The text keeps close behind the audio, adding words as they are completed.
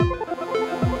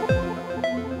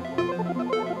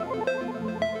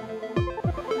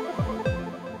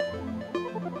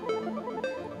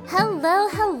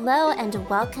and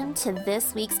welcome to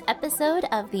this week's episode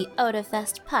of the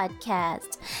Otafest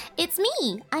podcast. It's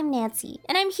me, I'm Nancy,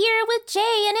 and I'm here with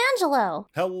Jay and Angelo.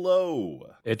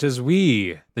 Hello. It is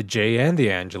we, the Jay and the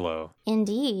Angelo.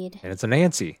 Indeed. And it's a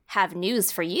Nancy. Have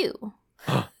news for you.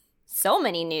 So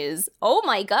many news. Oh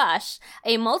my gosh.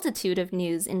 A multitude of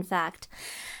news, in fact.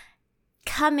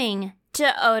 Coming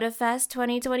to Otafest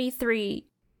 2023.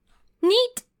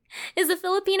 Neat is a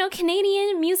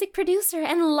Filipino-Canadian music producer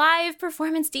and live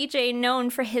performance DJ known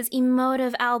for his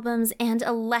emotive albums and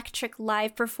electric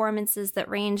live performances that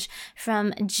range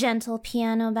from gentle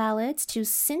piano ballads to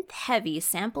synth-heavy,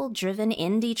 sample-driven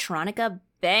indie-tronica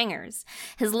bangers.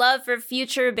 His love for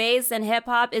future bass and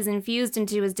hip-hop is infused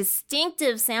into his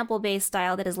distinctive sample-based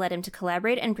style that has led him to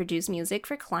collaborate and produce music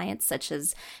for clients such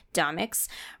as Domix,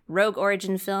 Rogue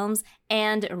Origin Films,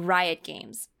 and Riot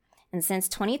Games. And since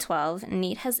 2012,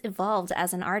 Neat has evolved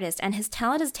as an artist, and his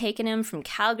talent has taken him from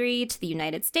Calgary to the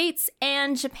United States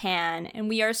and Japan, and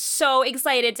we are so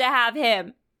excited to have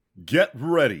him. Get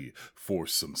ready for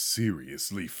some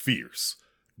seriously fierce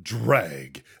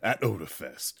drag at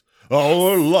Otafest.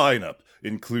 Our lineup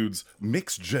includes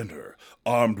mixed gender,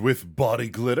 armed with body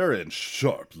glitter and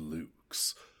sharp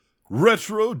looks.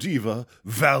 Retro diva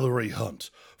Valerie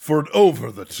Hunt for an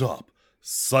over-the-top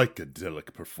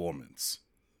psychedelic performance.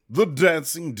 The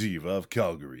dancing diva of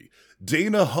Calgary,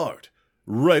 Dana Hart,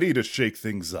 ready to shake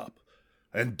things up.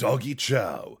 And Doggy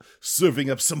Chow, serving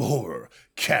up some horror,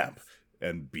 camp,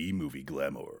 and B-movie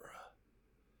glamour.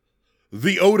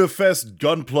 The Otafest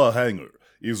Gunpla Hangar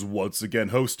is once again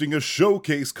hosting a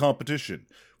showcase competition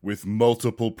with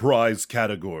multiple prize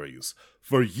categories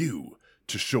for you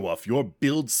to show off your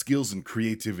build skills and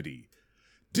creativity.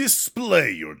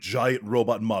 Display your giant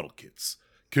robot model kits,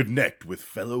 connect with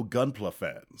fellow Gunpla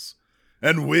fans,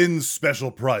 and win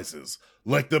special prizes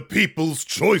like the People's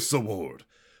Choice Award,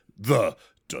 the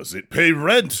Does It Pay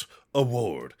Rent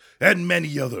Award, and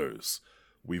many others.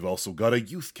 We've also got a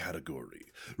youth category.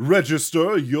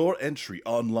 Register your entry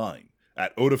online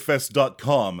at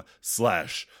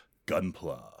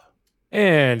otafest.com/gunpla.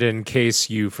 And in case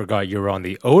you forgot you were on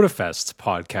the Otafest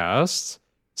podcast,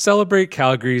 celebrate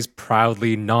Calgary's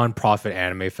proudly non-profit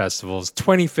anime festival's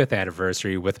 25th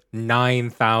anniversary with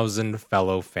 9,000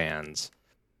 fellow fans.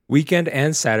 Weekend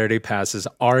and Saturday passes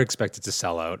are expected to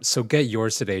sell out, so get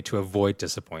yours today to avoid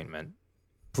disappointment.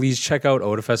 Please check out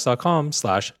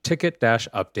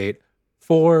otafest.com/ticket-update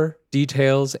for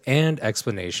details and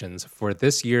explanations for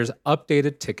this year's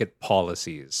updated ticket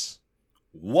policies.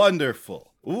 Wonderful.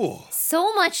 Ooh.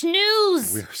 So much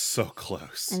news! We're so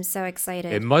close. I'm so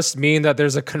excited. It must mean that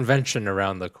there's a convention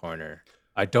around the corner.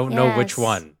 I don't know which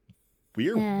one.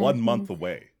 We're 1 month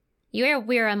away.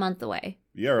 We're a month away.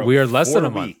 We are less than a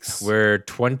weeks. month. We're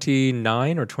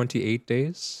 29 or 28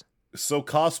 days. So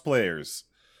cosplayers,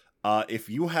 if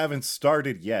you haven't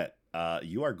started yet,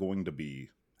 you are going to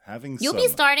be having You'll be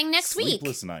starting next week.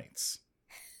 Sleepless nights.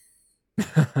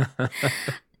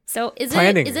 So is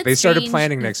planning. It they started strange?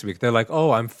 planning next week. They're like,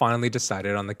 oh, I'm finally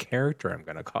decided on the character I'm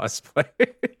going to cosplay.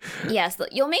 Yes,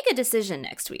 you'll make a decision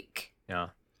next week.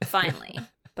 Yeah. Finally.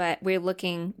 But we're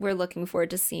looking forward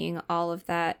to seeing all of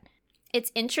that.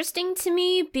 It's interesting to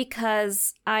me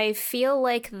because I feel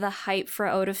like the hype for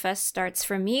Otafest starts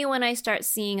for me when I start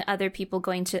seeing other people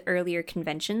going to earlier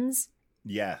conventions.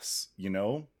 Yes,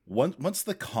 once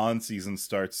the con season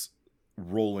starts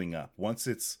rolling up, once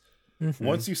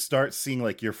you start seeing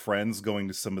like your friends going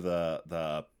to some of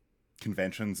the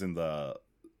conventions in the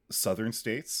southern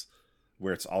states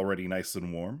where it's already nice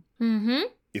and warm,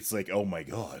 it's like, oh my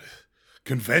god,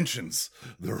 conventions,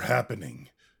 they're happening.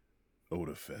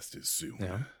 Otafest is soon.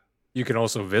 Yeah. You can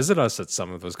also visit us at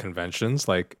some of those conventions.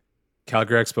 Like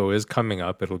Calgary Expo is coming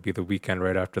up. It'll be the weekend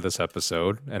right after this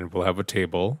episode, and we'll have a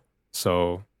table.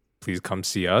 So please come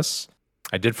see us.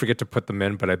 I did forget to put them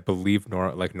in, but I believe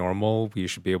normal, we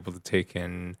should be able to take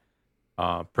in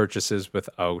purchases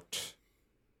without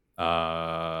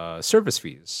service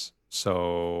fees.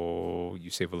 So you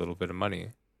save a little bit of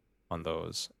money on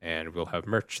those, and we'll have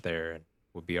merch there, and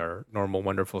we'll be our normal,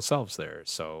 wonderful selves there.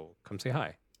 So come say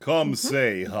hi. Come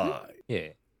say hi.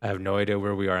 Yeah. I have no idea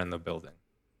where we are in the building.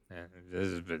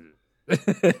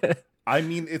 I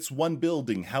mean, it's one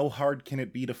building. How hard can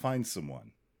it be to find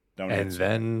someone?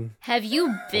 Have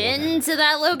you been to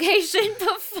that location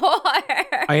before?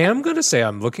 I am going to say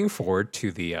I'm looking forward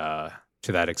to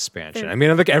that expansion. I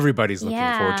mean, like everybody's looking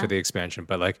forward to the expansion,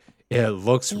 but like it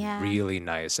looks really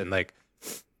nice. And like,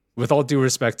 with all due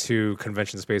respect to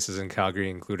convention spaces in Calgary,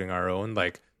 including our own,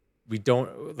 like we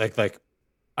don't the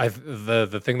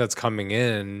thing that's coming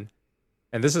in,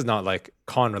 and this is not like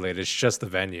con related, it's just the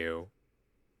venue,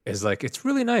 is like it's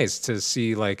really nice to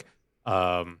see like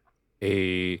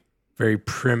a very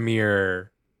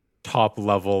premier, top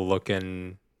level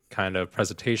looking kind of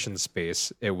presentation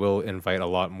space, it will invite a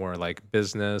lot more like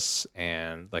business,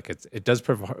 and like it does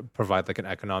provide like an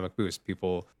economic boost.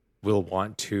 People will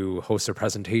want to host their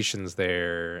presentations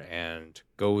there and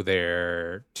go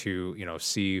there to,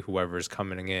 see whoever's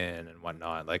coming in and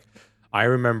whatnot. Like, I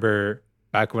remember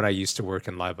back when I used to work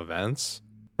in live events,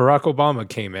 Barack Obama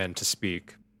came in to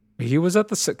speak. He was at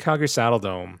the Calgary Saddle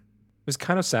Dome. It was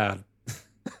kind of sad.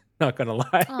 Not gonna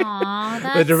lie.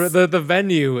 Aww, the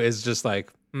venue is just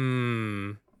like,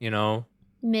 mid.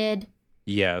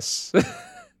 Yes.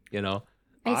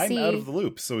 I see. I'm out of the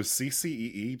loop. So is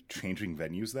CCEE changing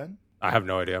venues then? I have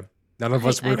no idea. None of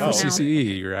us work for don't know.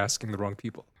 CCE. You're asking the wrong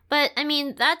people. But I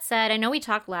mean, that said, I know we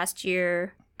talked last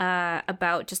year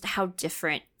about just how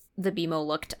different the BMO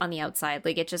looked on the outside.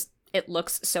 Like, it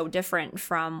looks so different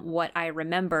from what I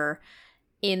remember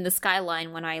in the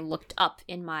skyline when I looked up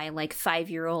in my like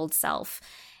 5-year-old self.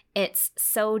 It's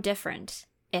so different.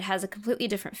 It has a completely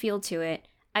different feel to it.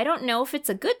 I don't know if it's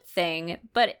a good thing,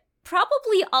 but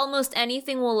probably almost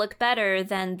anything will look better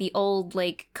than the old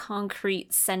like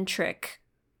concrete centric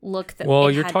look that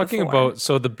it you're had talking before. about,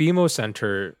 so the BMO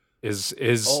Center is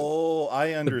Oh,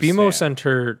 I understand. the BMO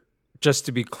Center, just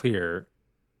to be clear,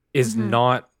 is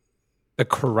not the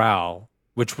corral,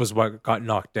 which was what got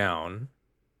knocked down.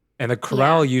 And the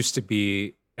corral used to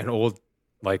be an old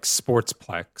like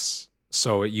sportsplex.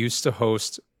 So it used to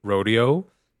host rodeo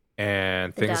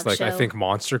and The things dog like, I show. think,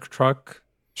 monster truck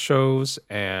shows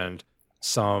and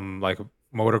some like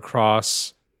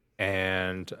motocross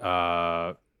and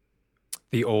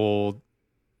the old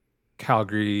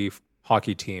Calgary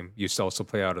hockey team used to also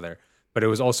play out of there. But it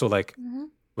was also like,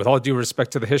 with all due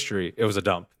respect to the history, it was a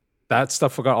dump. That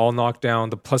stuff got all knocked down.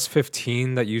 The plus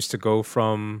 15 that used to go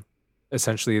from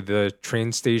essentially the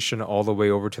train station all the way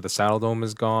over to the Saddle Dome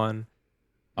is gone.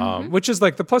 Which is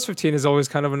like, the plus 15 is always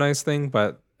kind of a nice thing,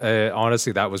 but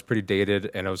honestly, that was pretty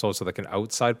dated. And it was also like an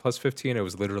outside plus 15. It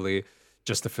was literally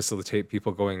just to facilitate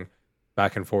people going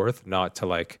back and forth, not to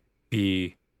like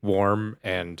be warm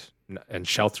and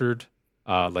sheltered,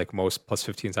 like most plus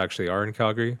 15s actually are in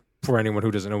Calgary. For anyone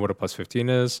who doesn't know what a plus 15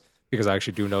 is, because I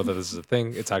actually do know that this is a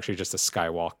thing, it's actually just a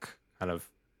skywalk kind of.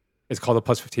 It's called a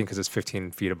plus 15 because it's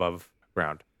 15 feet above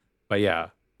ground. But yeah,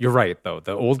 you're right though.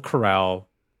 The old corral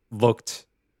looked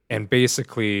and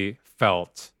basically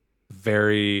felt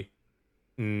very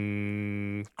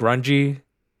grungy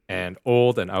and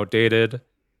old and outdated.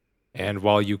 And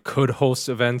while you could host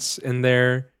events in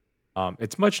there,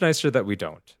 it's much nicer that we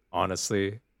don't,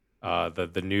 honestly.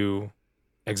 The new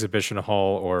exhibition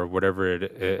hall or whatever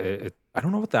it I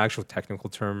don't know what the actual technical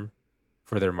term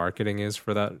for their marketing is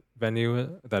for that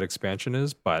venue, that expansion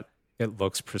is, but it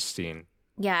looks pristine.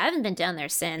 Yeah, I haven't been down there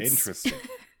since. Interesting.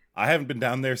 I haven't been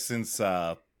down there since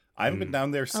wow.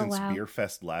 Beer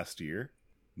Fest last year.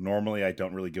 Normally, I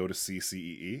don't really go to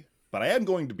CCEE, but I am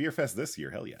going to Beer Fest this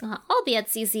year. Hell yeah! I'll be at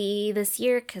CCE this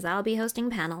year because I'll be hosting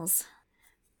panels.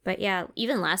 But yeah,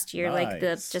 even last year, like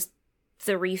the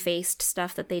refaced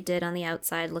stuff that they did on the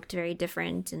outside looked very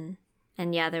different, and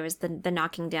yeah, there was the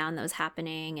knocking down that was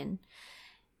happening, and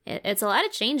it's a lot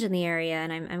of change in the area,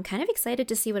 and I'm kind of excited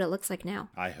to see what it looks like now.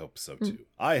 I hope so too.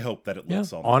 I hope that it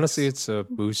looks all honestly, nice. it's a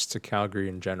boost to Calgary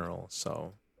in general,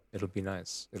 so it'll be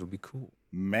nice. It'll be cool.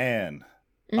 Man,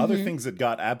 other things that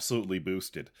got absolutely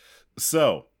boosted.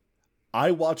 So, I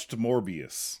watched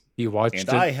Morbius. He watched and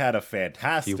it. I had a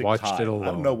fantastic He watched time. it alone.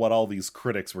 I don't know what all these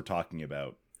critics were talking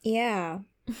about. Yeah.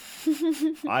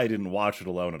 I didn't watch it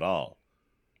alone at all.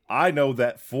 I know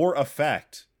that for a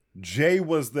fact, Jay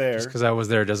was there. Just because I was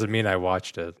there doesn't mean I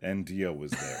watched it. And Dio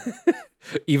was there.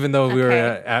 Even though we were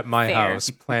Okay, at my fair.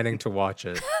 house planning to watch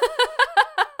it.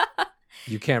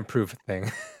 You can't prove a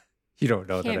thing. You don't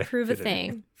know that I Can't prove a did it.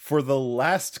 thing. For the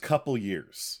last couple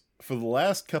years,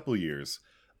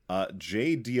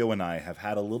 Jay, Dio, and I have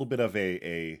had a little bit of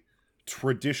a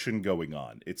tradition going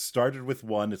on. It started with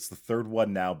one, it's the third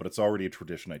one now, but it's already a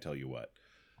tradition, I tell you what.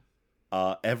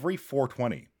 Every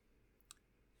 420,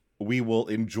 we will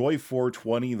enjoy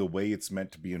 420 the way it's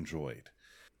meant to be enjoyed,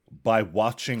 by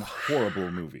watching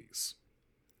horrible movies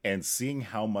and seeing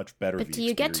how much better But the do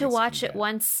you get to experience watch can it get.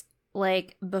 once,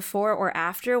 like, before or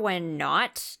after when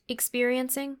not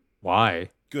experiencing? Why?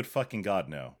 Good fucking God,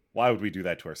 no. Why would we do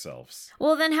that to ourselves?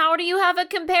 Well, then how do you have a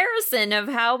comparison of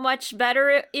how much better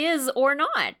it is or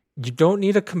not? You don't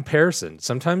need a comparison.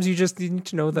 Sometimes you just need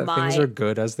to know that things are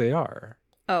good as they are.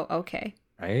 Oh, okay.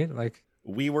 Right? Like,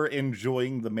 We were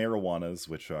enjoying the marijuanas,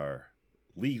 which are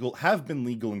legal, have been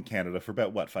legal in Canada for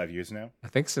about, 5 years now? I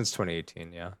think since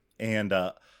 2018, yeah. And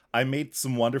I made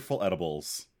some wonderful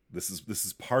edibles This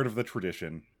is part of the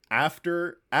tradition.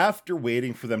 After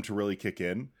waiting for them to really kick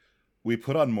in, we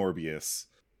put on Morbius.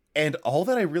 And all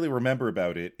that I really remember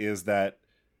about it is that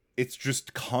it's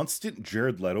just constant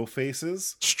Jared Leto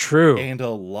faces. It's true. And a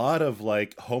lot of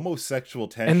like homosexual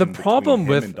tension. And the problem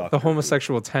with the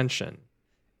homosexual tension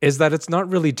is that it's not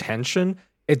really tension,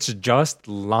 it's just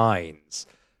lines.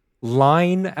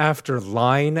 Line after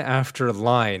line after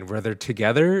line where they're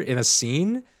together in a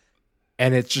scene,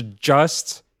 and it's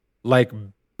just like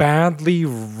badly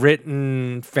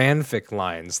written fanfic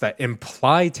lines that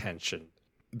imply tension.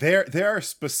 There are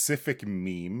specific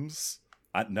memes.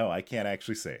 No, I can't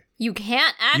actually say. You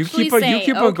can't You actually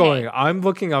keep on going. I'm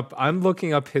looking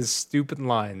up his stupid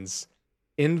lines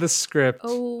in the script.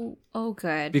 Oh,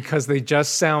 good. Because they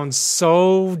just sound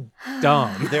so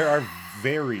dumb. There are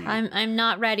very I'm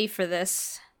not ready for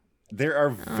this. There are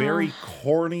very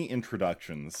corny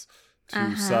introductions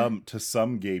to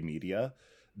some gay media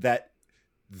that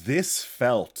this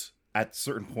felt at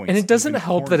certain points. And it doesn't even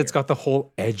help that it's cornier. got the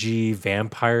whole edgy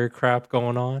vampire crap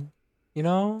going on, you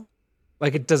know?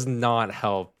 Like, it does not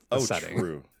help the setting.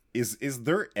 True. Is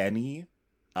there any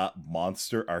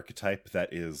monster archetype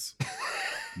that is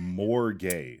more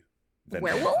gay than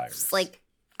werewolves? vampires? Like,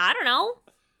 I don't know.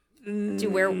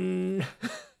 Do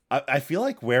I feel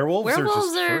like werewolves are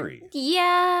just furry.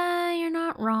 Yeah, you're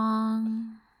not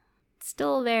wrong.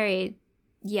 Still very,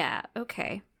 yeah,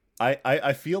 okay.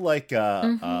 I feel like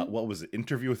what was it?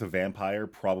 Interview with a Vampire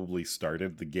probably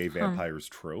started the gay vampires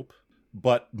trope,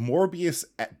 but Morbius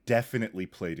definitely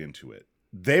played into it.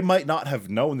 They might not have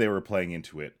known they were playing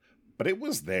into it, but it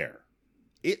was there.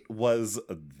 It was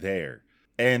there.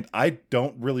 And I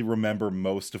don't really remember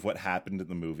most of what happened in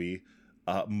the movie.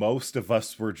 Most of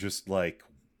us were just like,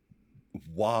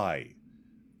 why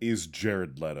is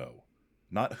Jared Leto?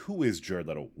 Not who is Jared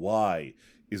Leto. Why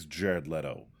is Jared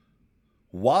Leto?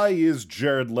 Why is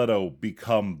Jared Leto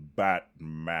become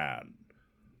Batman?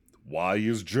 Why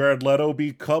is Jared Leto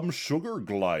become Sugar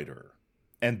Glider?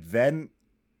 And then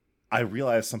I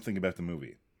realized something about the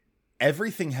movie.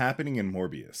 Everything happening in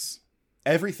Morbius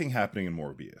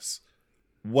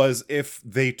was if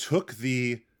they took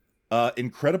the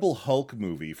Incredible Hulk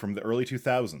movie from the early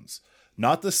 2000s,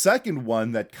 not the second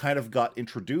one that kind of got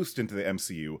introduced into the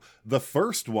MCU, the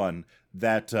first one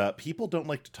that people don't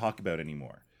like to talk about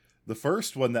anymore. The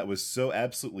first one that was so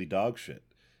absolutely dogshit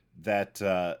that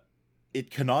it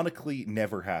canonically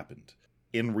never happened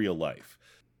in real life.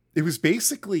 It was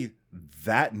basically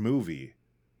that movie,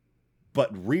 but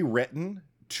rewritten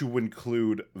to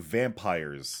include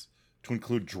vampires, to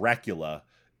include Dracula,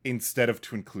 instead of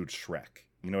to include Shrek.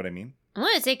 You know what I mean? I'm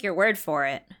going to take your word for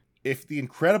it. If the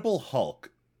Incredible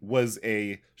Hulk was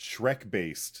a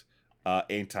Shrek-based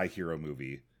anti-hero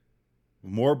movie,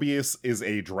 Morbius is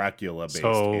a Dracula-based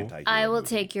anti-hero I will movie.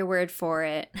 take your word for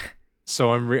it.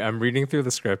 So I'm reading through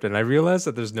the script, and I realize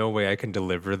that there's no way I can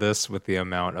deliver this with the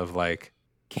amount of like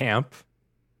camp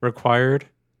required.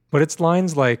 But it's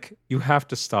lines like, you have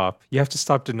to stop. You have to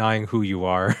stop denying who you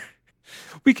are.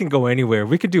 We can go anywhere.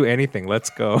 We can do anything.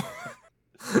 Let's go.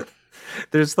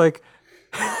 There's like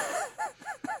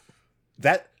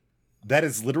that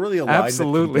is literally a line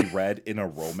Absolutely. that can be read in a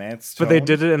romance tone. But they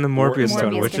did it in the Morbius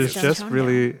tone, Morbius which is tone, just yeah.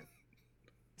 really,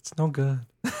 it's no good.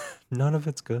 None of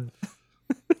it's good.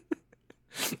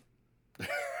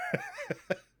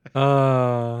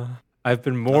 I've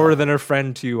been more than a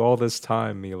friend to you all this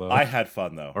time, Milo. I had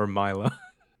fun though. Or Mila.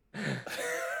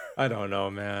 I don't know,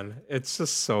 man. It's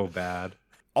just so bad.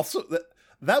 Also,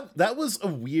 that was a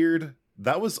weird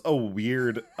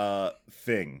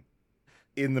thing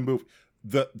in the movie.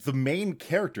 The main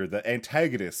character, the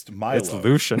antagonist, Milo. It's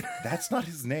Lucian. That's not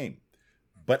his name,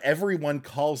 but everyone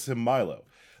calls him Milo.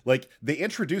 Like, they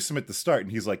introduce him at the start,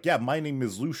 and he's like, yeah, my name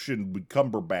is Lucian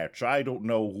Cumberbatch. I don't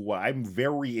know who I'm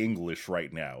very English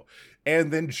right now.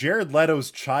 And then Jared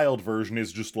Leto's child version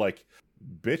is just like,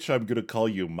 bitch, I'm gonna call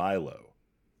you Milo.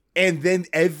 And then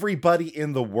everybody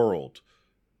in the world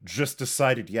just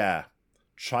decided, yeah,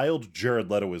 child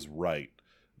Jared Leto is right.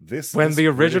 This The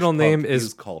original British name punk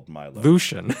is called Milo.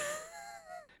 Lucian.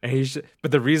 And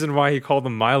but the reason why he called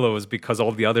him Milo is because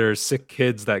all the other sick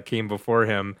kids that came before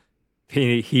him,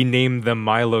 he named them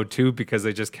Milo too, because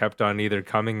they just kept on either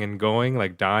coming and going,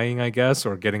 like dying, I guess,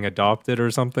 or getting adopted or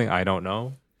something. I don't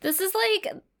know. This is like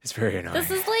It's very annoying.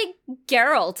 This is like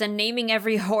Geralt and naming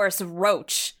every horse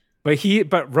Roach.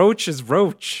 But Roach is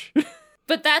Roach.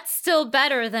 But that's still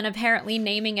better than apparently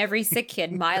naming every sick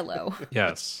kid Milo.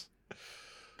 Yes.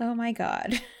 Oh my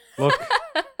god. Look,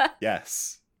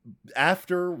 Yes.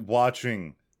 After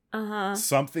watching Uh-huh.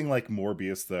 something like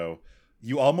Morbius, though,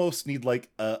 you almost need like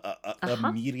a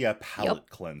media palate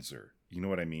cleanser. You know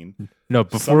what I mean? No,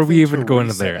 before Something we even to go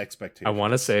into reset there, expectations. I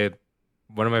want to say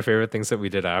one of my favorite things that we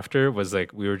did after was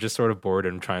like we were just sort of bored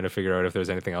and trying to figure out if there was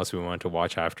anything else we wanted to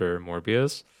watch after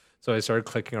Morbius. So I started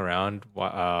clicking around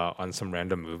on some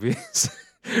random movies.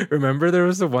 Remember there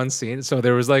was the one scene? So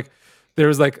there was like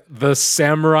the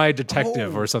samurai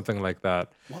detective or something like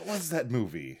that. What was that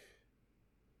movie?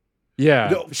 Yeah,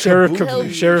 No, Sheriff Kabuki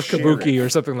Kabuki or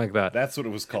something like that. That's what it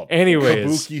was called.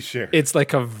 Anyways, Kabuki Sheriff. it's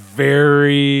like a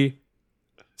very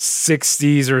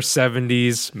 60s or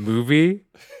 70s movie,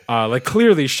 like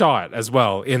clearly shot as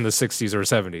well in the 60s or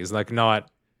 70s, like not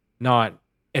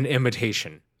an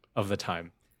imitation of the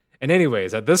time. And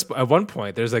anyways, at one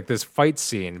point, there's like this fight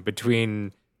scene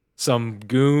between some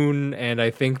goon and I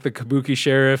think the Kabuki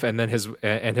sheriff and then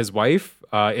his wife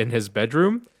in his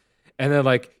bedroom. And then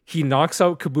like he knocks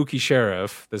out Kabuki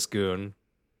sheriff, this goon,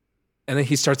 and then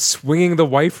he starts swinging the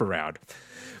wife around.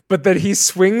 But then he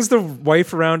swings the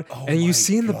wife around, and you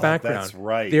see in the background, that's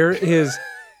right. there is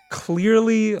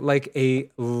clearly like a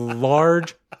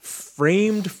large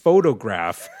framed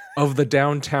photograph of the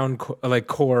downtown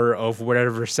core of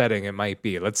whatever setting it might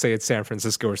be. Let's say it's San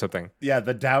Francisco or something. Yeah,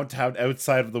 the downtown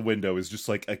outside of the window is just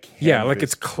like a canvas. Yeah, like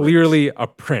it's clearly a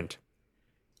print.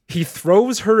 He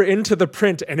throws her into the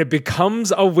print, and it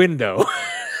becomes a window.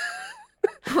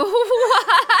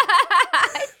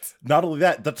 What? Not only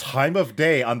that, the time of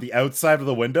day on the outside of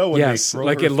the window. When Yes, they throw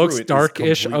like her it looks through,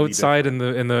 darkish completely outside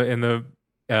different.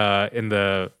 in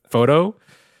the photo,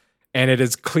 and it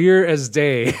is clear as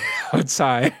day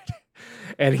outside.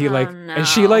 And he and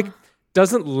she like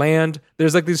doesn't land.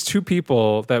 There's like these two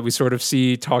people that we sort of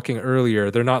see talking earlier.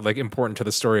 They're not like important to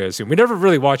the story, I assume. We never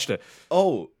really watched it.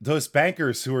 Oh, those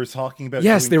bankers who were talking about.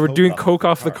 Yes, they were doing coke coke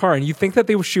off the car, and you think that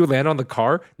she would land on the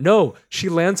car? No, she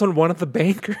lands on one of the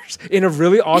bankers in a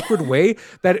really awkward way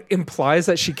that implies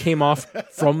that she came off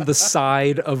from the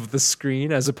side of the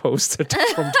screen as opposed to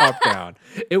from top down.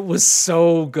 It was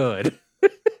so good.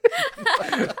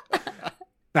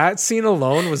 That scene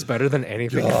alone was better than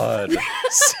anything God.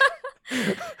 else.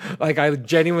 Like I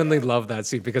genuinely love that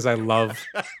scene because I love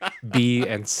B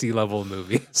and C level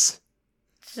movies.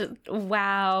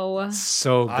 Wow.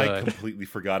 So I good. completely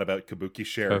forgot about Kabuki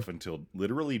Sheriff until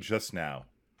literally just now.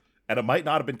 And it might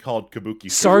not have been called Kabuki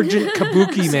Sergeant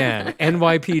Kabuki Man,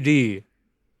 NYPD.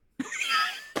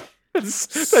 That's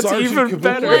Sergeant even Kabuki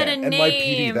better. What a Man, name.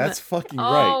 NYPD, that's fucking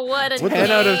Oh, right. what a 10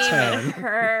 name. out of 10. It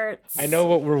hurts. I know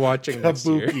what we're watching next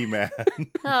year. Kabuki Man.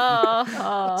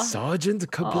 Oh.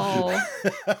 Sergeant Kabuki,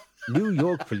 Oh. New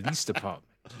York Police Department.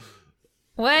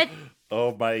 What?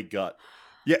 Oh my god.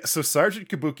 Yeah, so Sergeant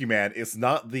Kabuki Man is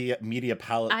not the media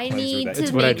palette I cleanser need that to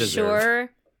It's what I make deserve. sure.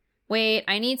 Wait,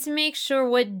 I need to make sure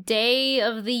what day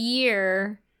of the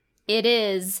year it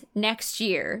is next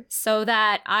year so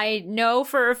that I know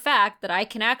for a fact that I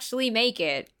can actually make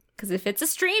it. Because if it's a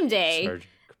stream day, Sergeant.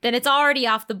 then it's already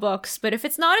off the books. But if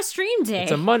it's not a stream day,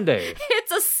 It's a Monday.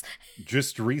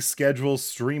 Just reschedule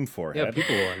stream for Yeah, it.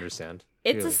 people will understand.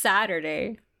 it's a Really.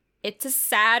 Saturday. It's a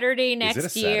Saturday next Is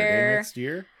it a year. Saturday next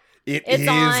year? It It's is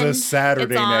on. a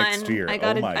Saturday It's on. next year. I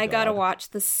I gotta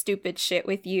watch this stupid shit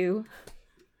with you.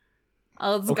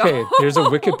 Let's Okay, go. there's a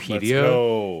Let's Wikipedia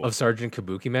go. of Sergeant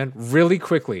Kabuki Man. Really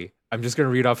quickly, I'm just going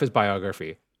to read off his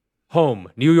biography.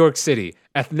 Home, New York City.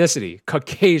 Ethnicity,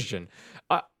 Caucasian.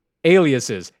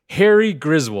 Aliases, Harry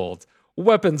Griswold.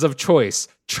 Weapons of choice,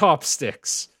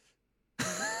 chopsticks.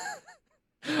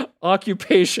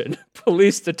 Occupation,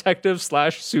 police detective /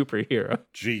 superhero.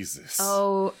 Jesus.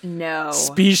 Oh no.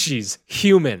 Species,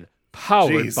 human.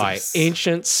 Powered by Jesus.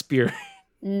 ancient spirit.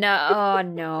 No, oh,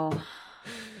 no.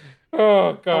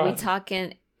 Oh, Are we God.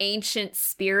 talking ancient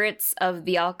spirits of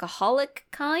the alcoholic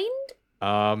kind?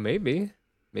 Maybe.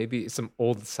 Maybe some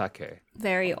old sake.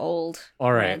 Very old.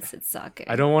 All right. rancid sake.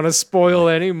 I don't want to spoil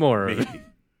any more of it Maybe.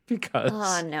 because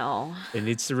Oh no. it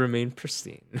needs to remain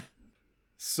pristine.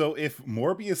 So if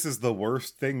Morbius is the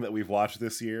worst thing that we've watched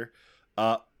this year,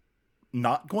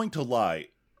 not going to lie,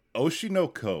 Oshi no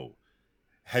Ko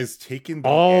has taken the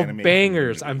All anime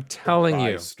bangers, community I'm telling by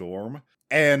you. storm.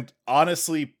 And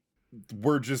honestly,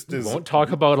 we're just We as won't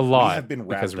talk about a we lot have been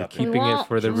because we're wrapped up in keeping it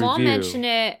for the we won't review. mention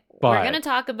it. but- We're going to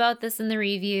talk about this in the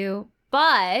review.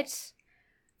 But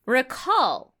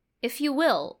recall, if you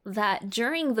will, that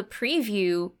during the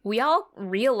preview, we all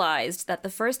realized that the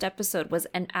first episode was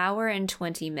an hour and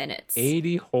 20 minutes.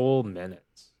 80 whole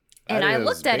minutes. And That I is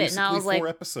looked at it and I basically was like, 4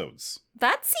 episodes.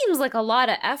 that seems like a lot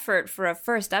of effort for a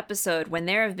first episode when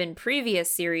there have been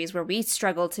previous series where we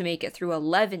struggled to make it through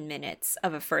 11 minutes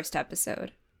of a first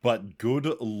episode. But good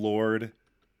lord,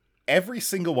 every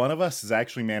single one of us has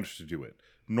actually managed to do it.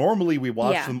 Normally, we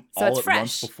watch Yeah, them so all it's at fresh.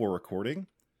 once before recording.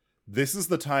 this is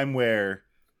the time where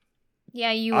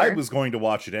Yeah, you were. I was going to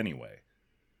watch it anyway.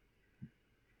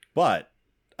 But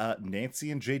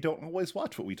Nancy and Jay don't always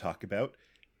watch what we talk about.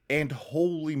 And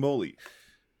holy moly,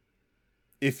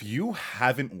 if you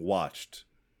haven't watched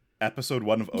episode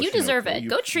 1 of Oshi, You deserve it.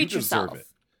 Go treat yourself.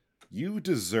 You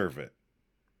deserve it.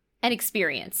 An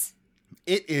experience.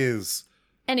 It is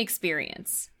An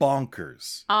experience.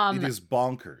 bonkers. It is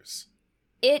bonkers.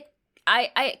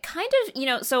 I kind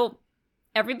of, so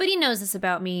everybody knows this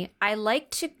about me. I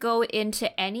like to go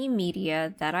into any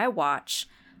media that I watch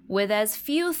with as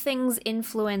few things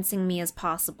influencing me as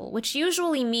possible, which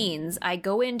usually means I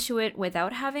go into it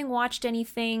without having watched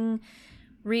anything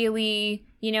really.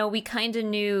 We kind of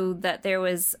knew that there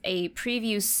was a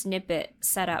preview snippet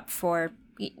set up for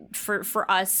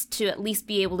us to at least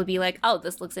be able to be like, oh,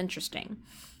 this looks interesting.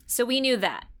 So we knew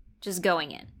that just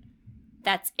going in.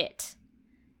 That's it.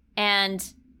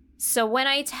 And so when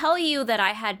I tell you that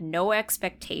I had no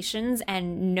expectations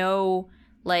and no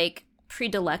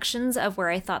predilections of where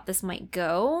I thought this might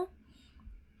go,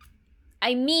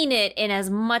 I mean it in as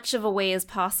much of a way as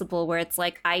possible, where it's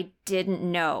like I didn't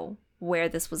know where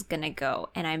this was gonna go,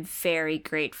 and I'm very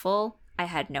grateful I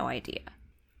had no idea.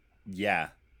 Yeah.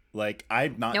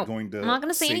 I'm not going to I'm not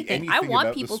going to say anything. I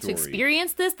want people to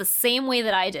experience this the same way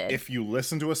that I did. If you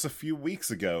listened to us a few weeks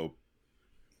ago,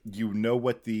 you know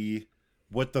what the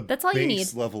That's all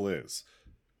base level is.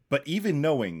 But even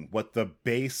knowing what the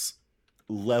base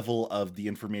level of the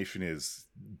information is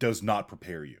does not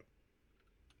prepare you.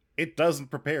 It doesn't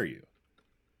prepare you.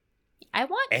 I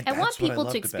want people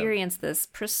to experience this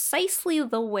precisely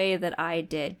the way that I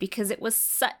did, because it was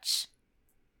such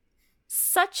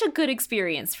a good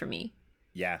experience for me.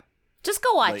 Yeah. Just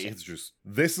go watch it. It's just,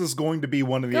 this is going to be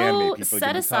one of the anime people.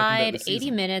 Set aside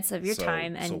 80 minutes of your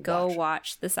time and go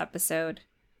watch this episode,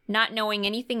 not knowing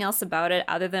anything else about it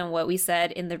other than what we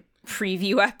said in the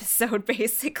preview episode,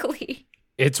 basically.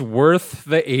 It's worth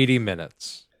the 80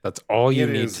 minutes. That's all you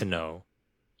need to know.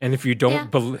 And if you don't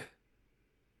believe...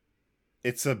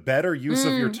 It's a better use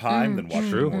of your time than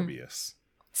watching Morbius.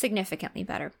 Significantly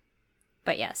better.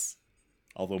 But yes.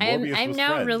 Although Morbius I'm was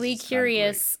now friends, really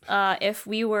curious if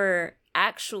we were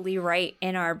actually right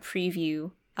in our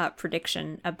preview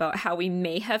prediction about how we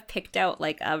may have picked out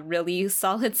a really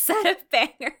solid set of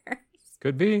bangers.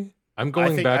 Could be. I'm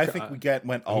going back. I think we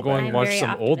went all I'm going bangers. to watch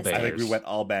some old bangers. I think we went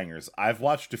all bangers. I've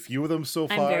watched a few of them so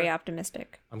far. I'm very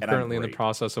optimistic. I'm currently in the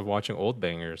process of watching old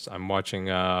bangers. I'm watching.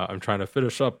 I'm trying to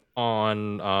finish up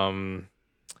on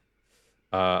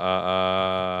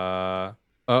Isekai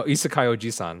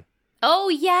Oji-san. Oh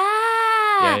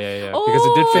yeah. Yeah. Oh, because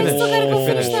it did finish. I still gotta go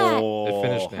finish that. It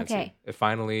finished, Nancy. Okay. It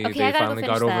finally. Okay, they finally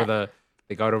got over that.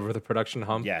 They got over the production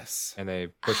hump. Yes. And they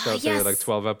pushed out their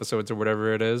 12 episodes or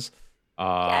whatever it is.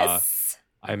 Yes.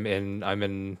 I'm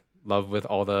in love with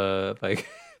all the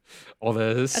all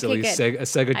the silly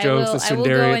Sega jokes. The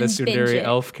tsundere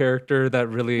elf character that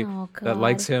really that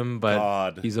likes him,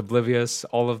 but he's oblivious.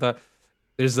 All of that.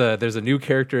 There's a new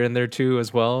character in there too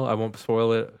as well. I won't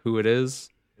spoil it who it is,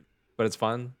 but it's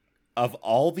fun. Of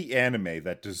all the anime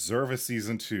that deserve a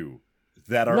season 2,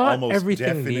 that are Not almost everything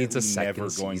definitely needs a second never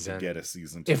going season. to get a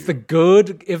season 2. If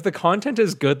the content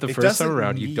is good the first time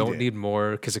around, you don't need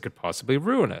more because it could possibly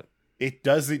ruin it. It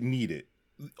doesn't need it.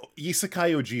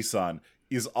 Isekai Oji-san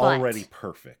is already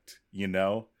perfect, you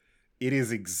know? It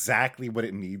is exactly what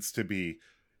it needs to be.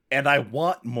 And I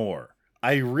want more.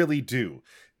 I really do.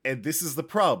 And this is the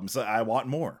problem. So I want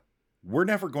more. We're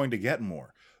never going to get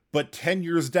more. But 10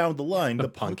 years down the line,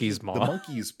 the monkey's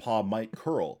paw might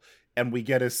curl. And we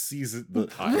get a season... The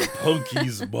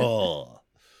monkey's paw.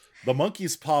 The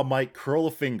monkey's paw might curl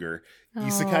a finger.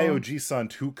 Isekai Oji-san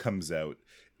 2 comes out.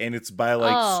 And it's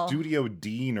by Studio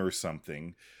Dean or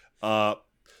something. None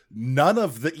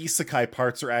of the isekai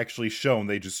parts are actually shown.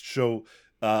 They just show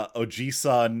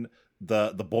Oji-san,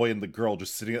 the boy and the girl,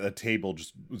 just sitting at the table,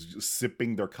 just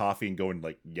sipping their coffee and going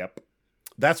yep.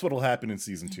 That's what'll happen in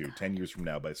season 2, 10 years from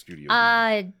now by Studio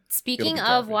Dean. Speaking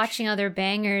of watching other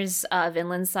bangers,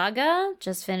 Vinland Saga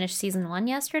just finished season 1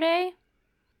 yesterday.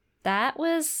 That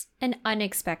was an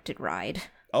unexpected ride.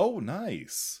 Oh,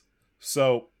 nice.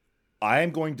 So... I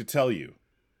am going to tell you,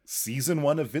 season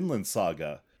 1 of Vinland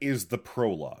Saga is the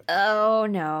prologue. Oh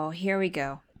no, here we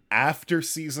go. After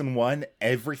season 1,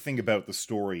 everything about the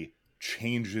story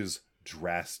changes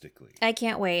drastically. I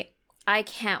can't wait.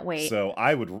 So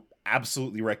I would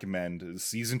absolutely recommend,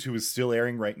 season 2 is still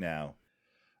airing right now.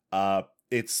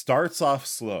 It starts off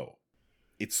slow.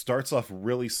 It starts off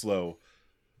really slow,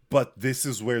 but this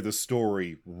is where the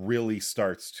story really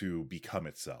starts to become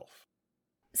itself.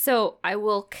 So, I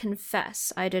will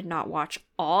confess, I did not watch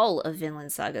all of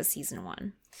Vinland Saga Season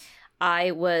 1.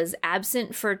 I was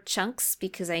absent for chunks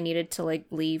because I needed to like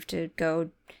leave to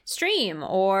go stream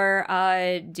or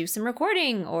do some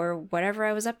recording or whatever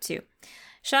I was up to.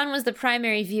 Sean was the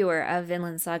primary viewer of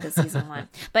Vinland Saga Season 1.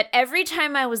 But every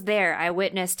time I was there, I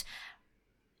witnessed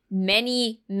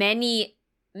many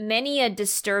a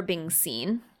disturbing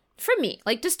scene for me.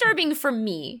 Like, disturbing for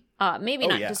me. Maybe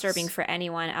not disturbing for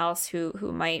anyone else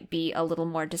who might be a little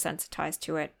more desensitized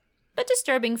to it. But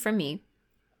disturbing for me.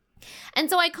 And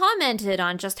so I commented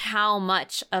on just how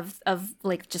much of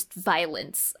like, just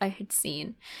violence I had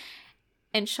seen.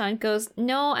 And Sean goes,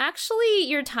 no, actually,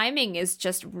 your timing is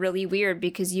just really weird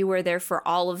because you were there for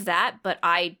all of that, but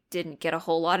I didn't get a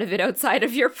whole lot of it outside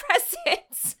of your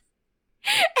presence.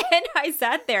 And I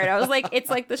sat there and I was like, it's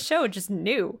like the show just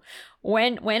knew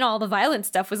when all the violent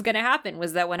stuff was going to happen,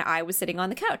 was that when I was sitting on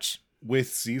the couch. With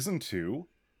season 2,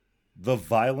 the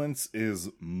violence is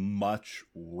much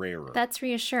rarer. That's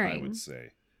reassuring. I would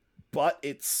say. But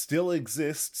it still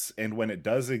exists, and when it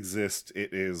does exist,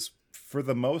 it is, for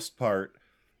the most part,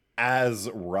 as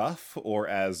rough or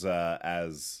as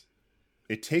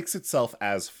it takes itself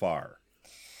as far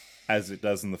as it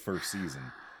does in the first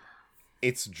season.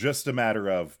 It's just a matter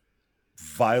of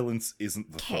violence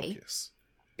isn't the focus.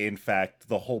 In fact,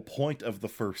 the whole point of the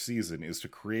first season is to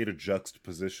create a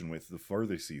juxtaposition with the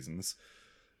further seasons,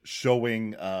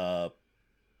 showing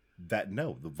that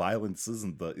no, the violence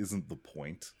isn't the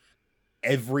point.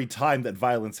 Every time that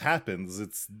violence happens,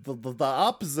 it's the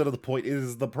opposite of the point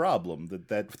is the problem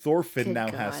that Thorfinn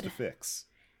has to fix.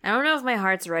 I don't know if my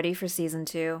heart's ready for season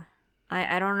 2.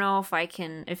 I don't know if I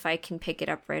can pick it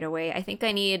up right away. I think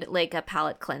I need like a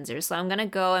palate cleanser, so I'm gonna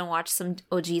go and watch some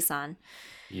Oji-san.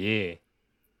 Yeah,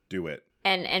 do it,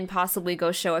 and possibly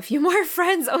go show a few more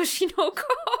friends Oshi no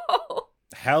Ko.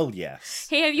 Hell yes.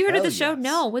 Hey, have you heard of the show?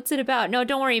 No. What's it about? No,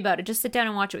 don't worry about it. Just sit down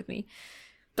and watch it with me.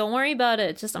 Don't worry about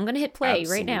it. Just I'm gonna hit play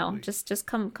right now. Just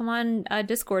come on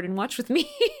Discord and watch with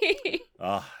me.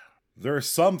 There are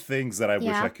some things that I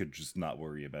wish I could just not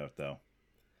worry about, though.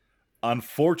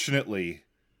 Unfortunately,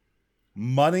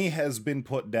 money has been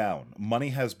put down. Money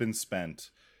has been spent.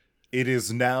 It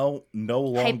is now no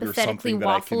longer something that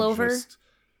I can just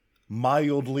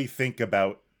mildly think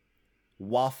about.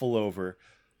 Waffle over.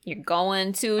 You're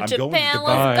going to Japan.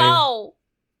 Let's go.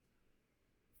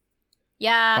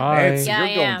 Yeah,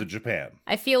 you're going to Japan.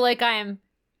 I feel like I'm.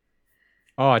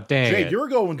 Oh dang! Jade, you're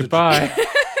going to Japan.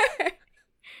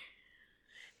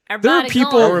 There are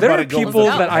people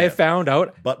that I found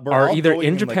out are either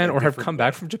in Japan or have come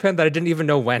back from Japan that I didn't even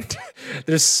know went.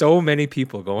 There's so many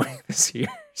people going this year.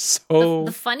 So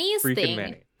the funniest thing,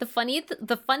 many. The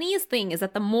funniest thing is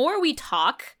that the more we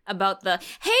talk about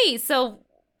hey, so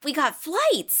we got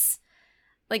flights,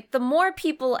 like the more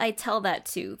people I tell that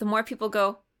to, the more people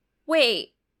go,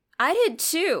 wait, I did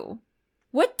too.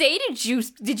 What day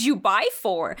did you buy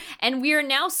for? And we are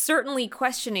now certainly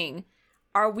questioning,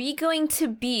 are we going to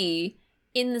be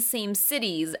in the same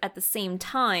cities at the same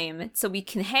time so we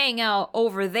can hang out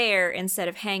over there instead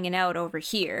of hanging out over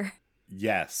here?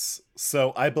 Yes.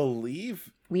 So I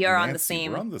believe we are Nancy,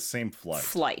 we're on the same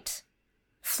flight.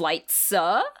 Flight,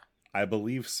 sir? I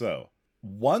believe so.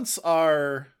 Once we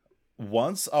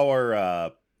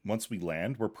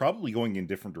land, we're probably going in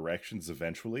different directions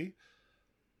eventually.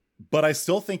 But I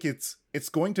still think it's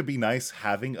going to be nice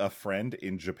having a friend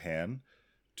in Japan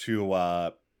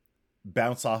to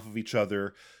bounce off of each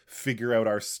other, figure out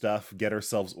our stuff, get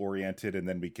ourselves oriented, and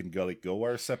then we can go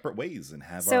our separate ways and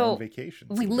have our own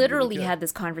vacations. We literally had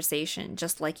this conversation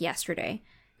just like yesterday.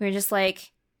 We were just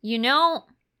like,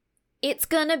 it's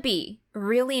gonna be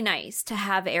really nice to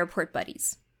have airport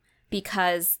buddies,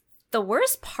 because the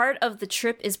worst part of the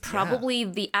trip is probably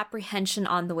the apprehension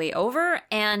on the way over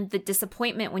and the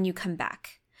disappointment when you come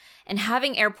back. And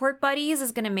having airport buddies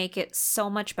is going to make it so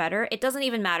much better. It doesn't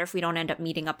even matter if we don't end up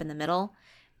meeting up in the middle,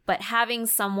 but having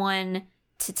someone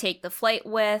to take the flight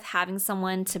with, having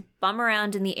someone to bum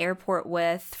around in the airport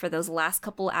with for those last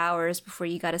couple hours before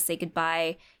you got to say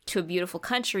goodbye to a beautiful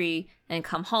country and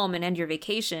come home and end your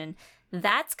vacation,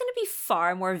 that's going to be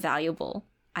far more valuable,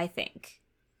 I think.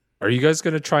 Are you guys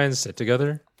going to try and sit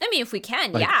together? I mean, if we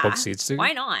can, like, book seats together?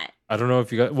 Why not? I don't know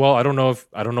if you guys, well, I don't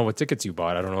know what tickets you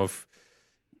bought. I don't know if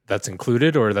that's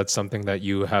included or that's something that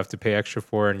you have to pay extra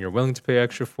for and you're willing to pay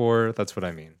extra for. That's what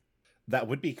I mean. That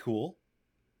would be cool.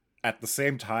 At the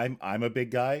same time, I'm a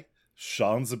big guy.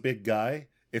 Sean's a big guy.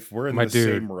 If we're in the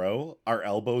same row, our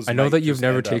elbows. I know that you've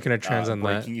never taken a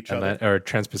transatlantic or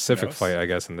trans-Pacific flight, I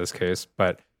guess in this case,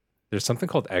 but there's something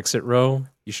called exit row.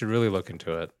 You should really look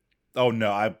into it. Oh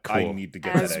no, I need to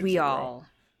get that exit row.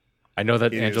 I know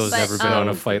that Angelo's never been on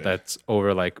a flight that's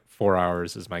over like 4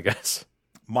 hours, is my guess.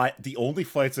 The only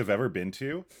flights I've ever been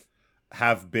to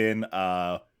have been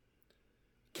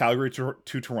Calgary to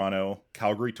Toronto,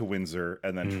 Calgary to Windsor,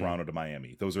 and then Toronto to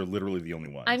Miami. Those are literally the only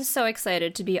ones. I'm so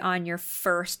excited to be on your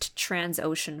first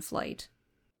trans-ocean flight.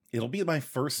 It'll be my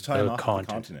first time off the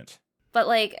continent. But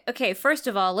like, okay, first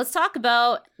of all, let's talk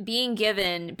about having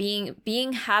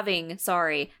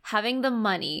the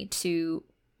money to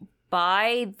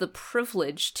buy the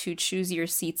privilege to choose your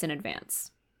seats in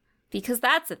advance. Because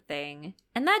that's a thing.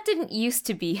 And that didn't used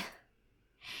to be.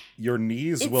 Your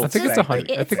knees will. I think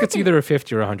it's it's either a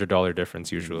 $50 or $100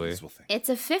 difference usually. It's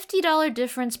a $50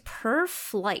 difference per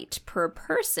flight per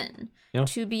person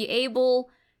to be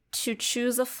able to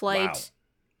choose a flight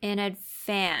in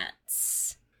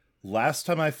advance. Last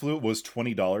time I flew, it was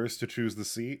 $20 to choose the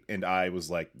seat, and I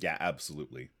was like, "Yeah,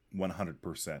 absolutely,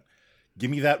 100%. Give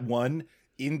me that one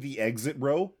in the exit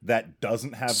row that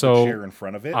doesn't have the chair in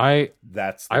front of it." I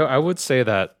would say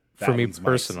that. For me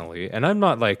personally, and I'm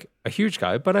not like a huge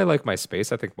guy, but I like my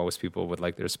space. I think most people would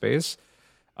like their space,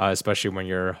 especially when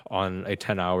you're on a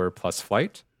 10-hour plus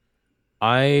flight.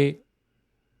 I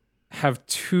have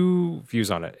two views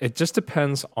on it. It just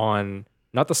depends on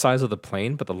not the size of the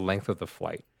plane, but the length of the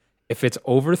flight. If it's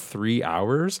over 3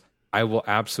 hours, I will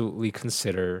absolutely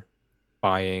consider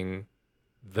buying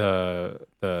the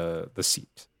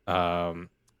seat.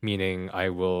 Meaning I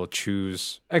will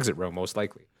choose exit row most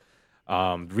likely.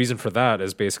 The reason for that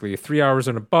is basically 3 hours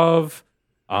and above.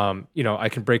 I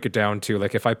can break it down to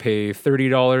like if I pay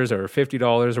 $30 or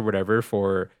 $50 or whatever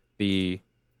for the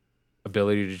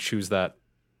ability to choose that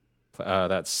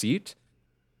seat,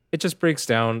 it just breaks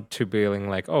down to being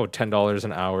like, oh, $10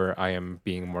 an hour. I am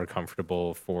being more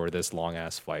comfortable for this long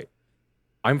ass flight.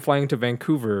 I'm flying to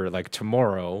Vancouver like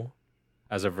tomorrow,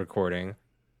 as of recording.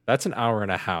 That's an hour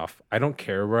and a half. I don't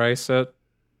care where I sit.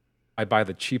 I buy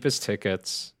the cheapest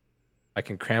tickets. I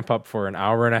can cramp up for an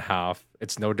hour and a half.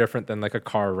 It's no different than like a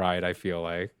car ride, I feel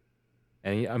like.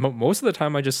 And most of the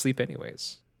time I just sleep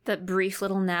anyways. That brief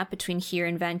little nap between here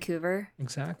and Vancouver.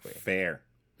 Exactly. Fair.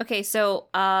 Okay, so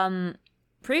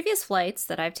previous flights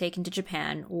that I've taken to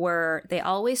Japan they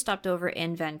always stopped over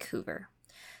in Vancouver.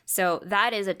 So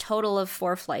that is a total of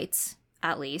 4 flights,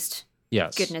 at least.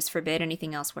 Yes. Goodness forbid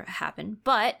anything else were to happen.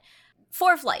 But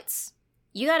 4 flights.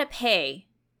 You gotta pay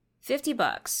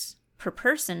 $50 per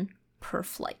person per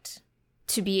flight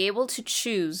to be able to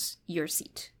choose your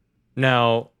seat.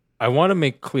 Now, I want to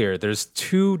make clear there's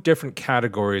 2 different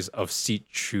categories of seat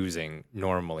choosing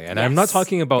normally. And I'm not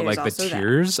talking about like the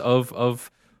tiers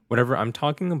of whatever. I'm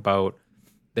talking about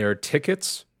there are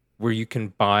tickets where you can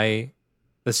buy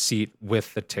the seat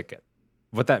with the ticket.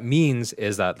 What that means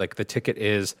is that like the ticket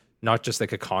is not just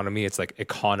like economy, it's like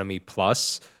economy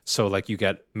plus. So like you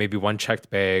get maybe one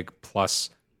checked bag plus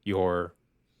your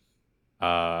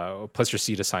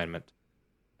seat assignment.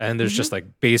 And there's just like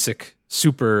basic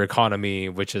super economy,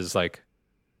 which is like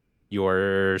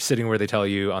you're sitting where they tell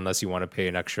you unless you want to pay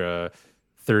an extra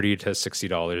 $30 to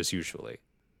 $60 usually.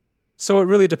 So it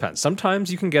really depends.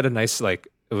 Sometimes you can get a nice like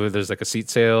there's like a seat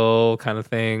sale kind of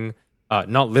thing.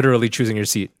 Not literally choosing your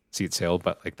seat sale,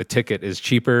 but like the ticket is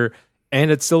cheaper and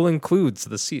it still includes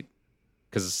the seat.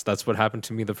 Because that's what happened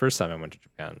to me the first time I went to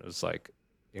Japan. It was like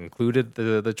included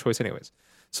the choice anyways.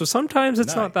 So sometimes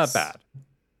it's not that bad,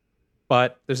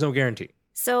 but there's no guarantee.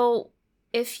 So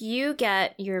if you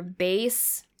get your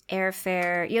base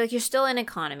airfare, you're still in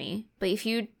economy, but if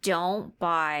you don't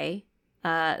buy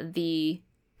the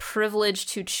privilege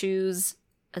to choose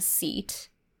a seat,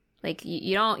 like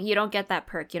you don't get that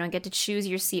perk. You don't get to choose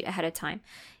your seat ahead of time.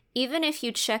 Even if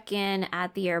you check in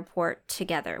at the airport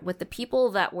together with the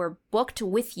people that were booked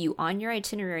with you on your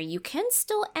itinerary, you can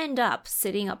still end up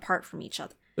sitting apart from each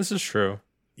other. This is true.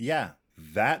 Yeah,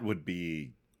 that would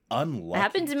be unlucky. It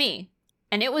happened to me.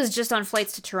 And it was just on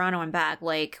flights to Toronto and back.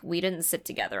 Like, we didn't sit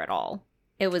together at all.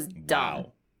 It was dumb.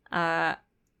 Wow.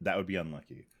 That would be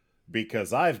unlucky.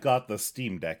 Because I've got the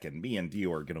Steam Deck and me and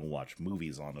Dio are going to watch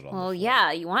movies on it. Well,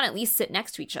 yeah, you want to at least sit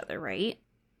next to each other, right?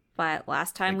 But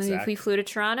last time we flew to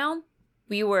Toronto,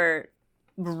 we were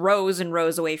rows and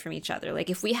rows away from each other. Like,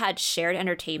 if we had shared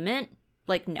entertainment,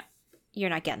 like, no, you're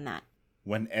not getting that.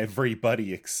 When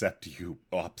everybody except you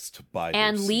opts to buy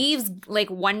and leaves like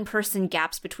one person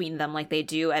gaps between them like they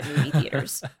do at movie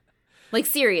theaters. Like,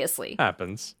 seriously.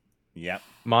 Happens. Yep.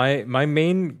 My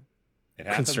main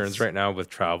concerns right now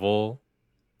with travel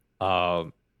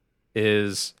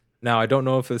is, now I don't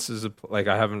know if this is I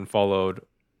haven't followed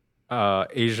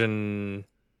Asian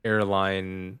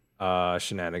airline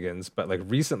shenanigans, but like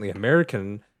recently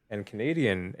American and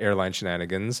Canadian airline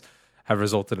shenanigans have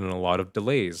resulted in a lot of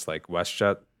delays. Like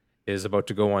WestJet is about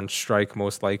to go on strike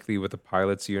most likely with the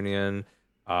pilots union.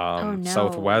 no.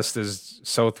 Southwest is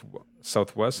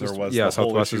Southwest There is was yeah, the whole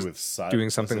Southwest issue is with doing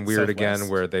was something it weird again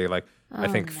Southwest? where they like I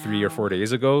Oh, think 3 or no. 4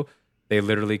 days ago they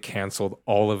literally canceled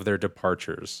all of their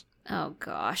departures. Oh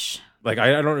gosh. Like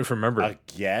I don't even remember.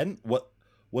 Again? What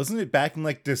wasn't it back in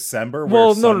like December?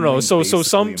 Well, where no.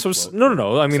 Sunwing So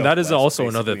no. I mean, that is Southwest also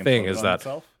another basically thing imploded is on that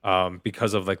itself?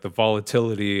 because of like the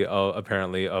volatility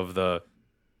apparently of the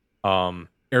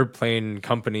airplane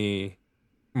company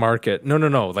market.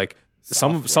 No. Like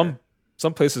Software.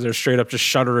 some places are straight up just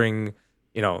shuttering.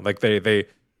 You know, like they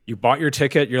you bought your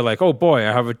ticket, you're like, oh boy,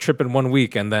 I have a trip in 1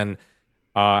 week, and then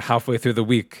halfway through the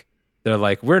week, they're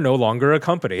like, we're no longer a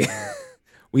company.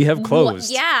 We have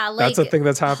closed. Yeah, like That's a thing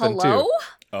that's happened hello?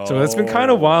 too. So it's been kind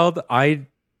of wild. I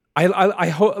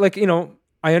hope, like, you know,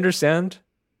 I understand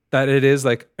that it is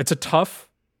like it's a tough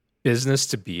business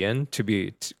to be in, to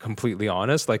be completely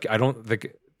honest. Like, I don't think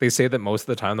they say that most of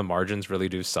the time the margins really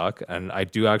do suck, and I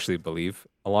do actually believe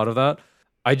a lot of that.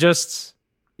 I just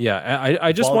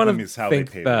want Volume to is how they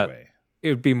think pay that their way. it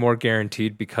would be more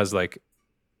guaranteed because, like,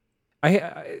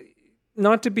 I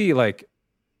not to be like,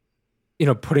 you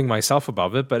know, putting myself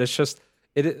above it, but it's just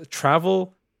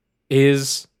travel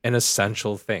is an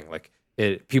essential thing. Like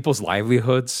people's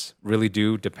livelihoods really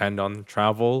do depend on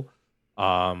travel.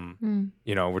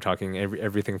 You know, we're talking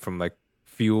everything from like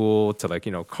fuel to like,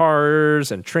 you know,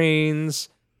 cars and trains,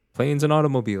 planes and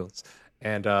automobiles.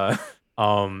 And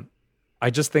I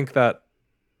just think that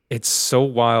it's so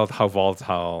wild how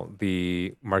volatile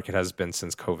the market has been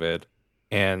since COVID.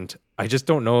 And I just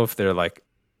don't know if they're like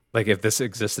if this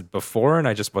existed before and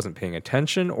I just wasn't paying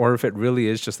attention, or if it really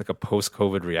is just like a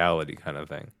post-COVID reality kind of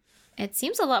thing. It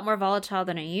seems a lot more volatile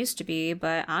than it used to be,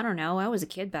 but I don't know. I was a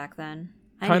kid back then.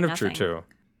 I Kind knew of true nothing. too.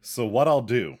 So what I'll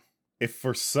do, if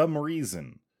for some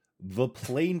reason the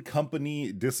plane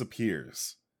company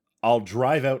disappears, I'll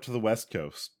drive out to the West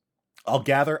Coast. I'll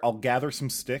gather some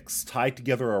sticks, tie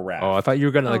together a raft. Oh, I thought you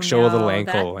were gonna like show a little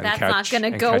ankle and that's catch. not gonna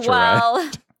and go catch a rat.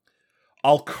 well.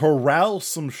 I'll corral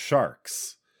some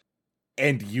sharks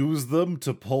and use them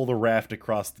to pull the raft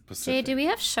across the Jay, Pacific. do we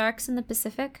have sharks in the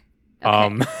Pacific?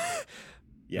 Okay.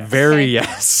 Yes. Very Okay.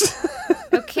 yes.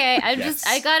 Okay, Yes.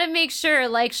 I gotta make sure.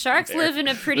 Like, sharks There- live in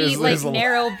a pretty there's a lot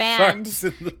narrow of band sharks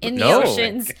in in the No.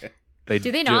 oceans. Do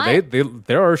they not?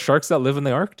 There are sharks that live in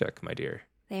the Arctic, my dear.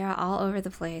 They are all over the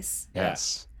place.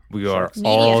 Yes, we Sharks. are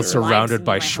Media all has lied to surrounded me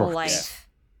by my whole sharks. life.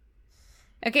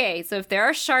 Okay, so if there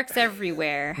are sharks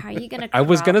everywhere, how are you gonna? I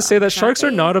was corral gonna say them? that sharks are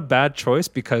They- not a bad choice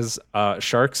because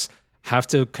sharks have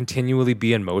to continually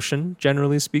be in motion.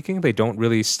 Generally speaking, they don't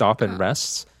really stop and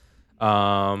rest.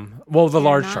 Well, the They're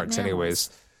large not sharks, mammals. anyways.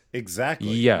 Exactly.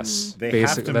 Yes, They have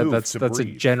basically, to move that's to a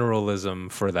breathe.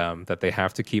 generalism for them that they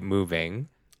have to keep moving.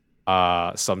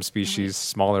 Some species,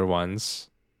 smaller ones,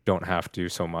 don't have to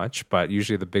so much, but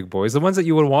usually the big boys, the ones that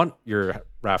you would want your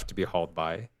raft to be hauled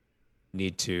by,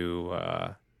 need to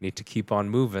keep on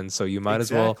moving. So you might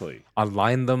as well Exactly.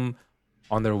 align them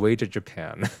on their way to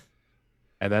Japan,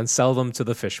 and then sell them to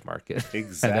the fish market, and then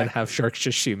Exactly. have shark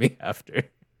sashimi after.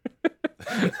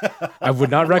 I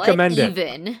would not What recommend it.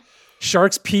 even?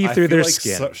 Sharks pee I through feel their like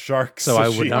skin. Sharks. So I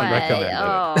would not What? recommend it.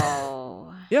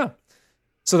 Oh. Yeah.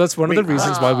 So that's one of the Wait,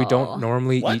 reasons why we oh. don't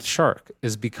normally What? eat shark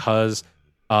is because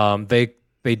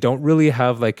they don't really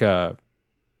have like a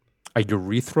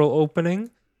urethral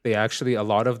opening. They actually, a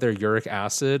lot of their uric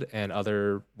acid and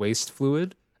other waste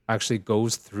fluid actually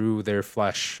goes through their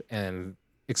flesh and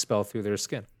expel through their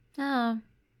skin. Oh.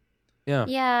 Yeah.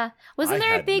 Yeah. Wasn't I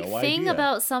there a had big no thing idea.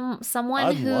 about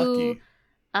someone who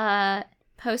Unlucky.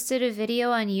 posted a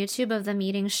video on YouTube of them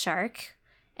eating shark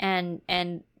and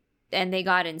they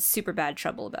got in super bad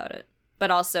trouble about it. But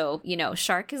also, you know,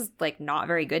 shark is like not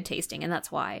very good tasting, and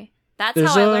that's why. That's There's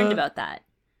how I learned a- about that.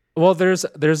 Well, there's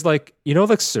like, you know,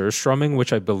 like surströmming,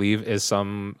 which I believe is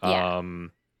some Yeah.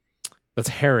 that's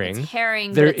herring. It's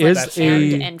herring, There but it's like is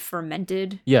canned a- and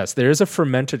fermented. Yes, there is a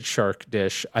fermented shark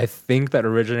dish. I think that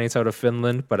originates out of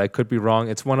Finland, but I could be wrong.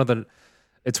 It's one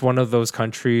of those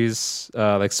countries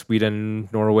like Sweden,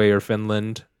 Norway, or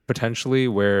Finland potentially,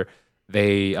 where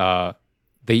they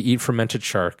eat fermented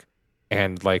shark,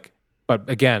 and like, but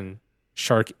again,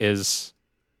 shark is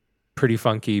pretty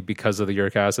funky because of the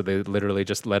uric acid. They literally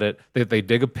just let it. They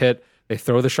dig a pit. They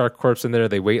throw the shark corpse in there.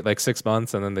 They wait like 6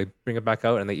 months, and then they bring it back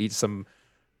out, and they eat some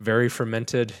very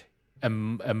fermented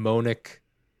ammonic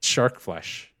shark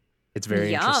flesh. It's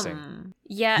very interesting. Yum.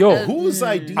 Yeah. Yo, Whose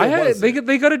idea was They it?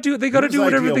 gotta do Whose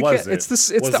whatever idea they was can. it? It's Was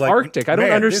the like, Arctic. I don't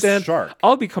 "Man, this understand. shark,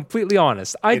 I'll be completely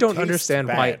honest. I it don't tastes understand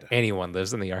why bad." anyone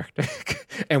lives in the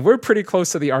Arctic, and we're pretty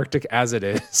close to the Arctic as it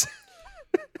is.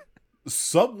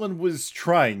 Someone was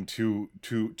trying to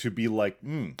be like,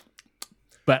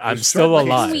 but I'm There's still certain What can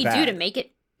alive. we bad. do to make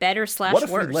it better / What if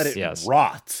worse? we let it Yes.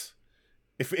 rot?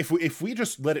 If we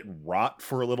just let it rot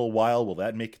for a little while, will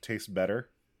that make it taste better?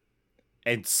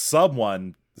 And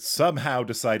someone somehow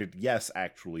decided, yes,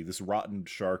 actually, this rotten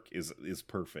shark is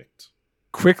perfect.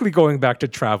 Quickly going back to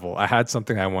travel, I had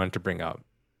something I wanted to bring up,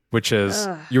 which is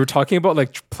Ugh. you were talking about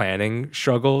like planning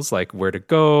struggles, like where to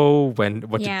go,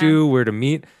 what Yeah. to do, where to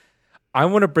meet. I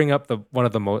want to bring up one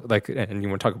of the most like, and you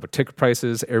want to talk about ticket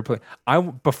prices, airplane.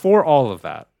 Before all of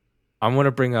that, I want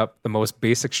to bring up the most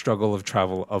basic struggle of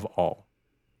travel of all: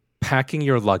 packing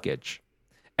your luggage.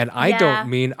 And I Yeah.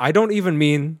 don't even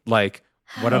mean like,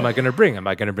 what am I going to bring? Am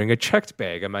I going to bring a checked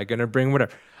bag? Am I going to bring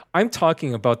whatever? I'm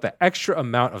talking about the extra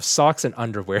amount of socks and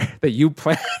underwear that you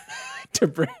plan to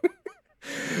bring.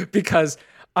 Because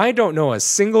I don't know a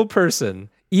single person,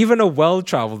 even a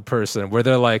well-traveled person, where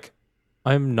they're like,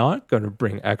 I'm not going to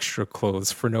bring extra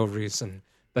clothes for no reason.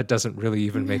 That doesn't really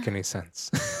even make any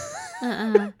sense.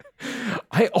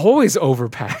 I always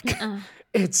overpack.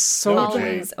 It's so bad.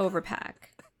 Always overpack.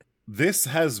 This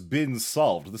has been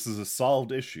solved. This is a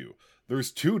solved issue.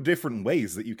 There's 2 different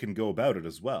ways that you can go about it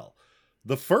as well.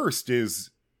 The first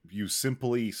is you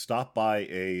simply stop by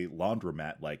a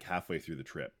laundromat like halfway through the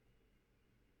trip.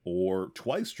 Or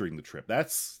twice during the trip.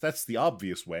 That's the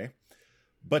obvious way.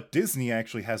 But Disney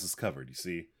actually has us covered, you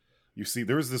see.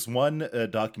 There was this one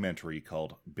documentary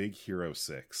called Big Hero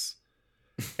 6.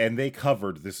 And they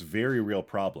covered this very real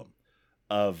problem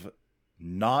of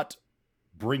not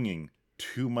bringing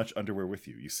too much underwear with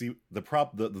you. You see,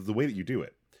 the way that you do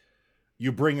it,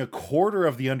 you bring a quarter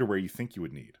of the underwear you think you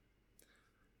would need.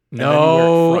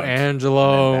 No, and then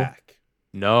Angelo. and then back.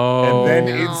 No. And then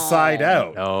No. inside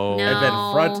out. No. No. And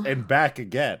then front and back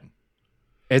again.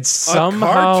 It's A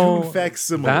somehow cartoon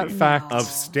facsimile that fact of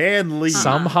Stan Lee.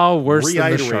 somehow worse than the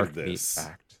reiterated shark meat this.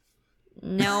 fact.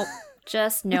 Nope.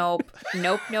 Just nope.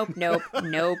 Nope.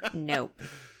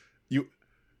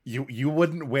 You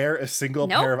wouldn't wear a single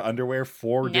Nope. pair of underwear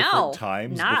 4 different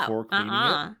times before cleaning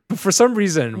it? But for some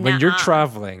reason, when you're Nuh-uh.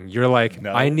 traveling, you're like,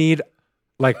 No. I need,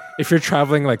 like, if you're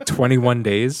traveling like 21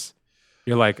 days,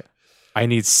 you're like, I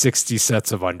need 60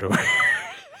 sets of underwear.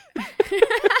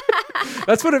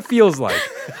 That's what it feels like.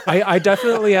 I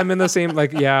definitely am in the same,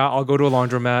 like, yeah, I'll go to a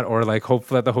laundromat or like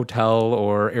hopefully at the hotel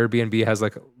or Airbnb has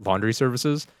like laundry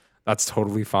services. That's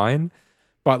totally fine.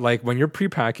 But like when you're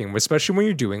pre-packing, especially when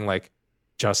you're doing like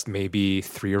just maybe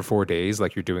 3 or 4 days,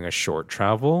 like you're doing a short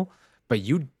travel, but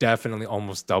you definitely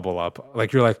almost double up.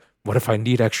 Like you're like, what if I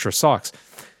need extra socks?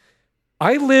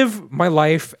 I live my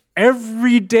life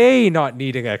every day not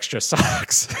needing extra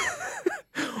socks.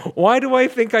 Why do I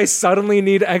think I suddenly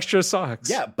need extra socks?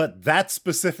 Yeah, but that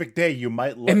specific day you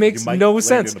might. It makes no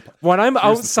sense. When I'm Here's the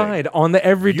outside on the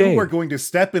everyday, you are going to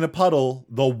step in a puddle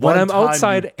the one when I'm time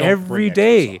outside you don't every bring extra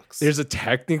day, socks. there's a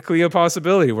technically a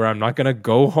possibility where I'm not going to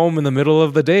go home in the middle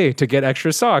of the day to get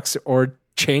extra socks or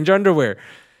change underwear.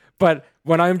 But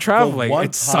when I'm traveling, one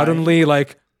it's time- suddenly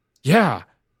like, yeah,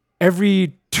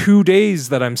 every 2 days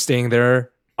that I'm staying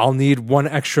there, I'll need 1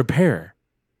 extra pair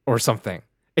or something.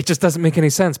 It just doesn't make any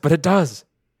sense, but it does.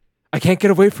 I can't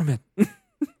get away from it.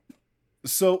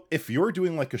 So if you're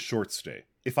doing like a short stay,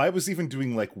 if I was even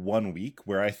doing like 1 week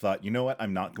where I thought, you know what,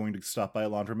 I'm not going to stop by a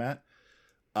laundromat,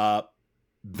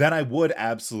 then I would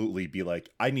absolutely be like,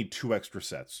 I need 2 extra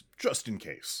sets just in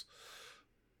case.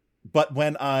 But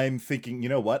when I'm thinking, you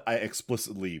know what, I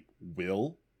explicitly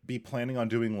will be planning on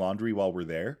doing laundry while we're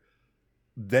there,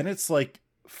 then it's like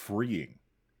freeing.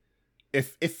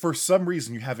 If for some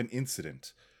reason you have an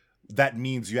incident, that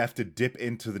means you have to dip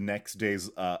into the next day's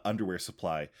underwear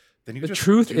supply. Then you The just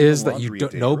truth do is the that you laundry a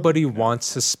don't, day nobody early now.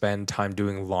 wants to spend time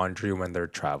doing laundry when they're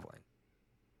traveling.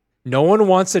 No one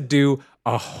wants to do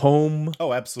a home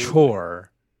Oh, absolutely.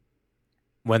 chore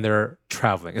when they're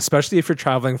traveling, especially if you're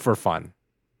traveling for fun.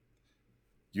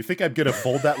 You think I'm gonna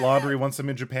fold that laundry once I'm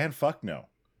in Japan? Fuck no.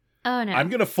 Oh no. I'm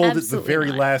gonna fold it the Absolutely very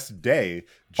not. last day.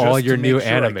 Just All to your make new sure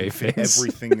I anime can fit face.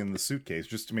 everything in the suitcase,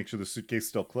 just to make sure the suitcase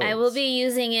still closed. I will be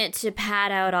using it to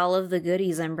pad out all of the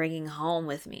goodies I'm bringing home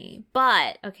with me.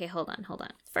 But, okay, hold on.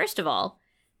 First of all,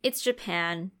 it's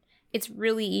Japan. It's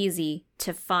really easy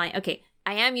to find. Okay,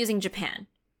 I am using Japan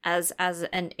as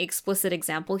an explicit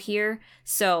example here.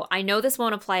 So I know this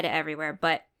won't apply to everywhere,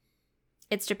 but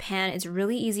it's Japan. It's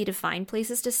really easy to find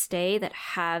places to stay that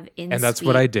have in-suite And that's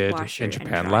what I did washer in and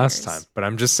Japan last dryers. time. But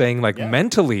I'm just saying, like, Yeah.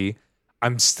 mentally,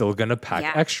 I'm still going to pack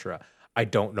Yeah. extra. I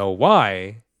don't know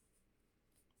why.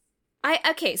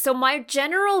 Okay, so my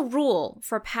general rule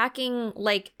for packing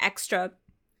like extra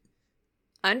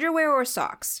underwear or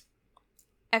socks,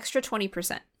 extra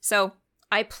 20%. So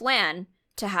I plan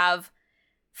to have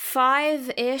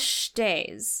 5-ish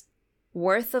days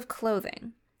worth of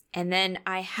clothing. And then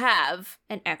I have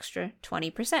an extra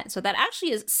 20%. So that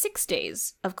actually is 6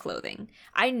 days of clothing.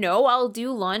 I know I'll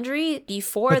do laundry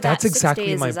before But that that's 6 exactly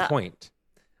days my is up. point.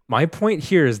 My point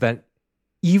here is that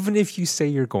even if you say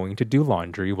you're going to do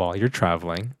laundry while you're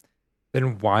traveling,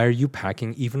 then why are you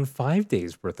packing even 5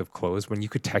 days worth of clothes when you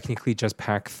could technically just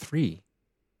pack 3?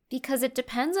 Because it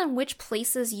depends on which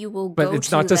places you will But go it's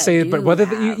not to that say, but do whether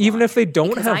have even if they don't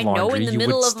Because have I know laundry, in the you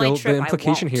middle would of my still. trip The I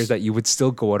implication here is won't. that you would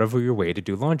still go out of your way to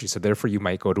do laundry. So therefore, you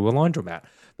might go to a laundromat.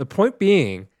 The point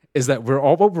being is that we're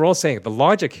all saying. The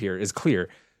logic here is clear,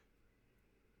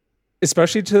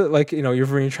 especially to like when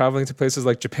you're traveling to places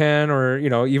like Japan, or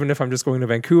even if I'm just going to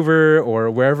Vancouver or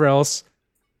wherever else,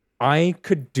 I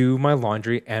could do my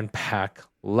laundry and pack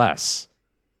less.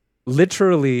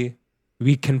 Literally,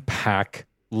 we can pack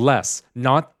less,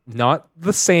 not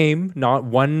the same, not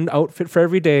one outfit for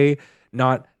every day,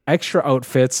 not extra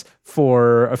outfits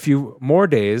for a few more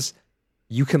days.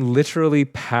 You can literally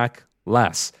pack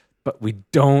less, but we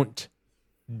don't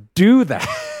do that.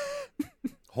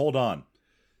 Hold on.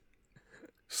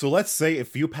 So let's say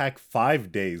if you pack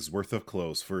 5 days worth of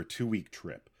clothes for a 2-week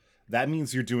trip, that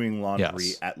means you're doing laundry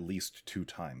Yes. at least 2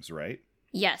 times, right?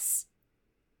 Yes.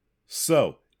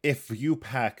 So if you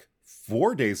pack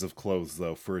 4 days of clothes,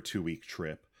 though, for a 2-week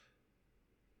trip,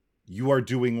 you are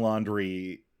doing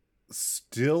laundry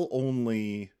still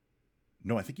only...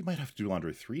 No, I think you might have to do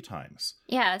laundry 3 times.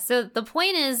 Yeah, so the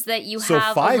point is that you So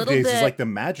have a 5 little days bit... is like the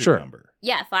magic Sure. number.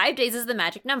 Yeah, 5 days is the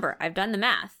magic number. I've done the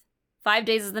math. 5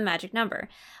 days is the magic number.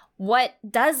 What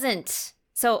doesn't...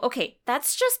 So, okay,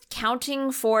 that's just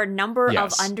counting for number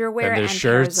Yes. of underwear And and there's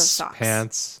pairs of shirts, socks.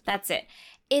 pants. That's it.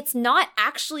 It's not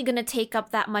actually going to take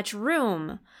up that much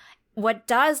room. What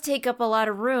does take up a lot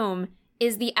of room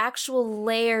is the actual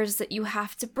layers that you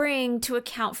have to bring to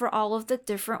account for all of the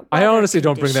different I weather honestly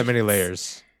don't bring that many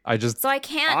conditions. layers. So I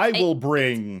can't... I will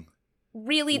bring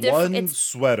really different. one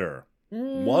sweater,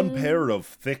 one pair of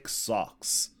thick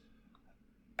socks,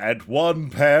 and one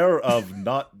pair of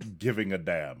not giving a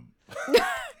damn. That's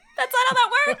not how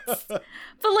that works. But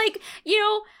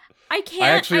I can't.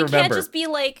 actually I can't remember. just be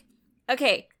like,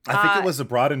 okay. I think it was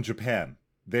abroad in Japan.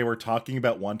 They were talking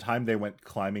about one time they went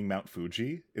climbing Mount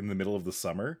Fuji in the middle of the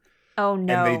summer. Oh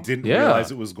no. And they didn't Yeah.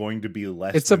 realize it was going to be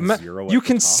less It's than 0 at you the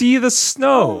can top. see the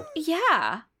snow.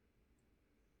 Yeah.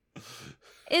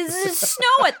 Is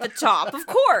snow at the top? Of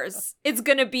course, it's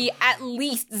gonna be at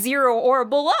least 0 or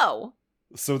below.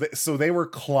 So they were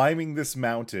climbing this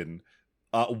mountain.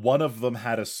 One of them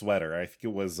had a sweater. I think it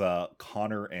was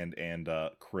Connor and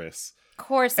Chris. Of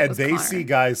course, it And was they Connor. see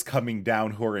guys coming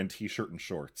down who are in t-shirt and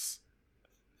shorts.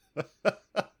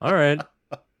 All right.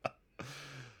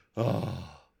 Oh.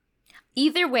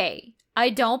 Either way, I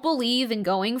don't believe in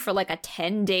going for like a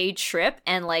 10-day trip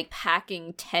and like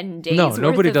packing 10 days. No, worth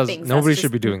nobody of does- things. nobody That's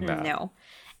should be just- doing that. No,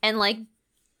 and like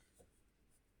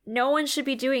no one should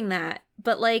be doing that.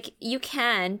 But like you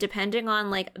can, depending on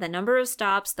like the number of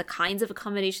stops, the kinds of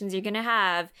accommodations you're gonna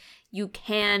have, you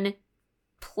can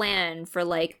plan for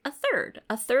like a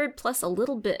third plus a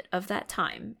little bit of that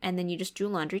time, and then you just do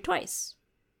laundry twice.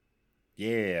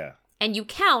 Yeah. And you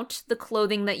count the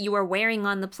clothing that you are wearing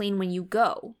on the plane when you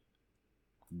go.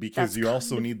 Because That's you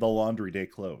also kind of- need the laundry day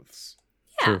clothes.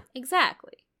 Yeah, True.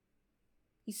 exactly.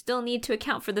 You still need to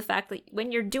account for the fact that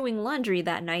when you're doing laundry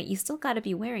that night, you still got to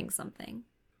be wearing something.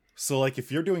 So, like,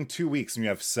 if you're doing 2 weeks and you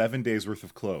have 7 days worth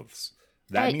of clothes,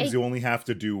 that means you only have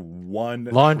to do one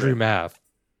Laundry trip. math.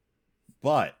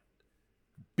 But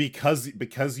because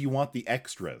you want the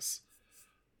extras,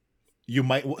 you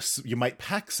might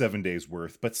pack 7 days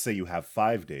worth, but say you have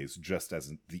 5 days just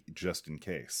in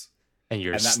case. And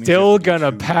you're And that means you still have to do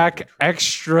gonna 2 pack laundry trips.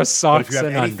 extra But if socks you have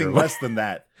and anything underwear. less than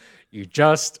that, You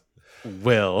just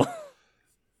will.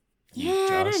 Yeah,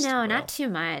 I don't just know, will. not too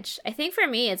much. I think for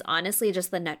me, it's honestly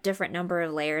just the different number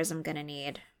of layers I'm gonna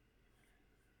need.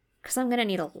 Because I'm gonna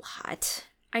need a lot.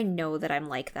 I know that I'm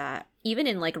like that. Even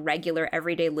in like regular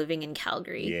everyday living in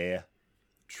Calgary. yeah,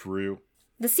 true.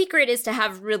 The secret is to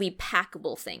have really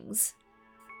packable things.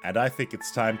 And I think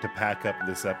it's time to pack up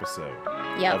this episode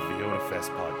Yep. of the Otafest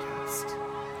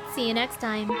podcast. See you next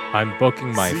time. I'm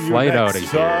booking my See you flight out next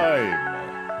of here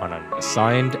time. on an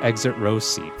assigned exit row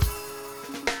seat.